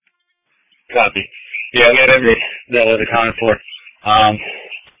Copy. Yeah, we had every that was accounted for.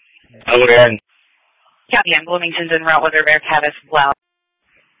 I would add. Copy. And Bloomington's en route with their Bearcat as well.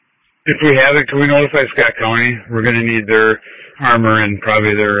 If we have it, can we notify Scott County? We're going to need their armor and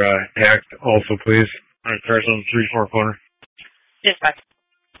probably their tact also, please. All right, cars on the 3-4 corner. Dispatch.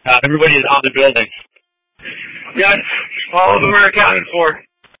 Everybody is on the building. Yes, all of them are accounted for.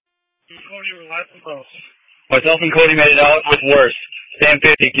 Cody, we're last and close. Myself and Cody made it out with worse. Sam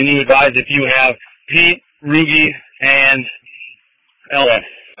 50, can you advise if you have Pete, Rugi, and Ellen?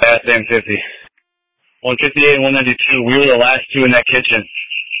 Sam 50. 158 and 192, we were the last two in that kitchen.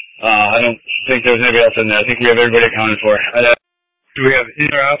 I don't think there was anybody else in there. I think we have everybody accounted for. Do we have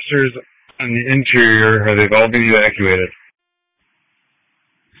either officers on the interior, or they've all been evacuated?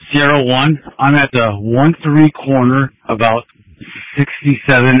 Sierra 1, I'm at the 1-3 corner, about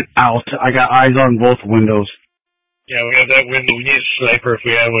 67 out. I got eyes on both windows. Yeah, we have that window. We need a sniper if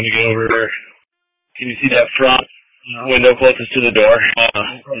we have one to get over there. Can you see that front window closest to the door?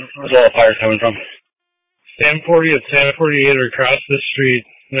 Where's all the fire's coming from? Sam 40 and Sam 48 are across the street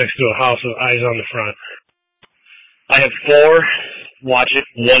next to a house with eyes on the front. I have 4, watch it,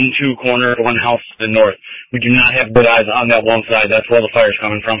 1-2 corner, one house to the north. We do not have good eyes on that one side. That's where the fire's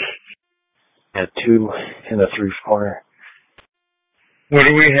coming from. I have 2 in the 3 corner. What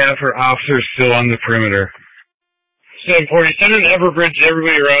do we have for officers still on the perimeter? Sam 40, send an Everbridge to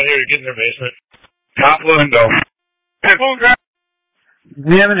everybody around here to get in their basement. Top window.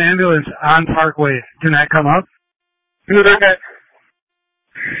 We have an ambulance on Parkway. Can that come up? Okay.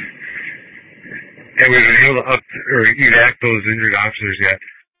 Hey, we haven't been able to evac those injured officers yet.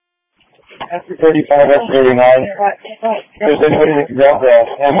 After 35, after 39, there's anybody that can grab the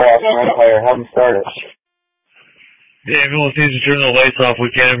ambulance on fire, have them start it. The ambulance needs to turn the lights off.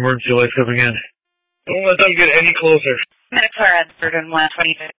 We can't have emergency lights coming in. Don't let them get any closer. Medics are at 3rd and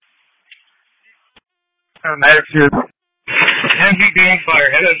 125. Medics here. Heavy gunfire.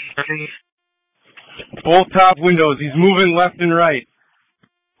 Headed Both top windows. He's moving left and right.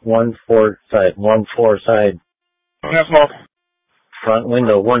 1-4 side, 1-4 side. That's all. Front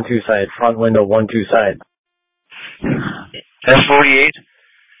window, 1-2 side, front window, 1-2 side. S48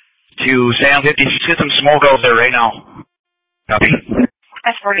 to Sam 50. Just get some smoke out there right now. Copy.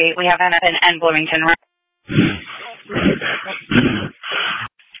 S48, we have Hennepin and Bloomington.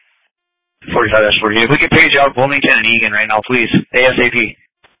 45 S48. If we could page out Bloomington and Egan right now, please. ASAP.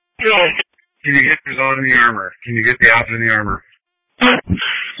 Can you get those on in the armor? Can you get the opposite in the armor?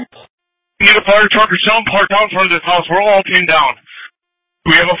 We need a fire truck or something parked out in front of this house. We're all pinned down.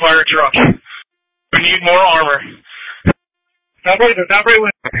 We have a fire truck. We need more armor. Not right. Have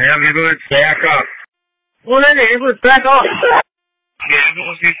ambulance back up. Well, then the ambulance back up. The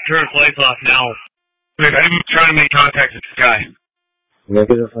ambulance needs to turn its lights off now. I'm trying to make contact with this guy.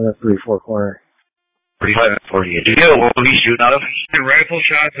 Negative on the 3-4 corner. 45 and 48. Did you get what he's shooting out of? Rifle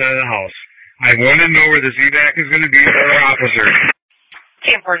shots out of the house. I want to know where this evac is going to be for our officers.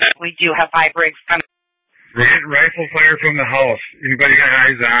 Unfortunately, we do have 5 rigs coming. We're getting rifle fire from the house. Anybody got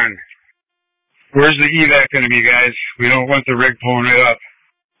eyes on? Where's the evac going to be, guys? We don't want the rig pulling it up.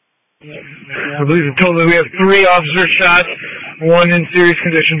 I believe in total we have 3 officers shot, 1 in serious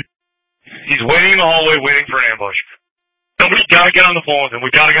condition. He's waiting in the hallway, waiting for an ambush. Somebody got to get on the phone with him. We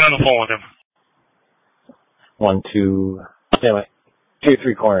got to get on the phone with him. 1-2, stand by.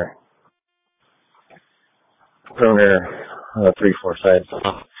 2-3 corner. Perimeter on the 3-4 side.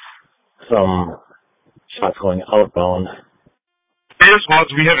 Some shots going outbound. Hey, response,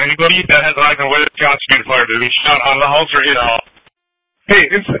 do we have anybody that has eyes on where the shots being fired? Did he shot out of the house or in the house? Hey,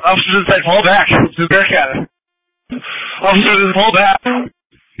 officers inside, fall back. It's a Bearcat. Officers, fall back.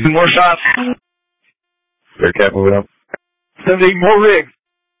 More shots. Bearcat moving up. 78 more rigs.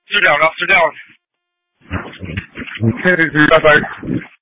 Officer down, officer down. Okay, 3 fired.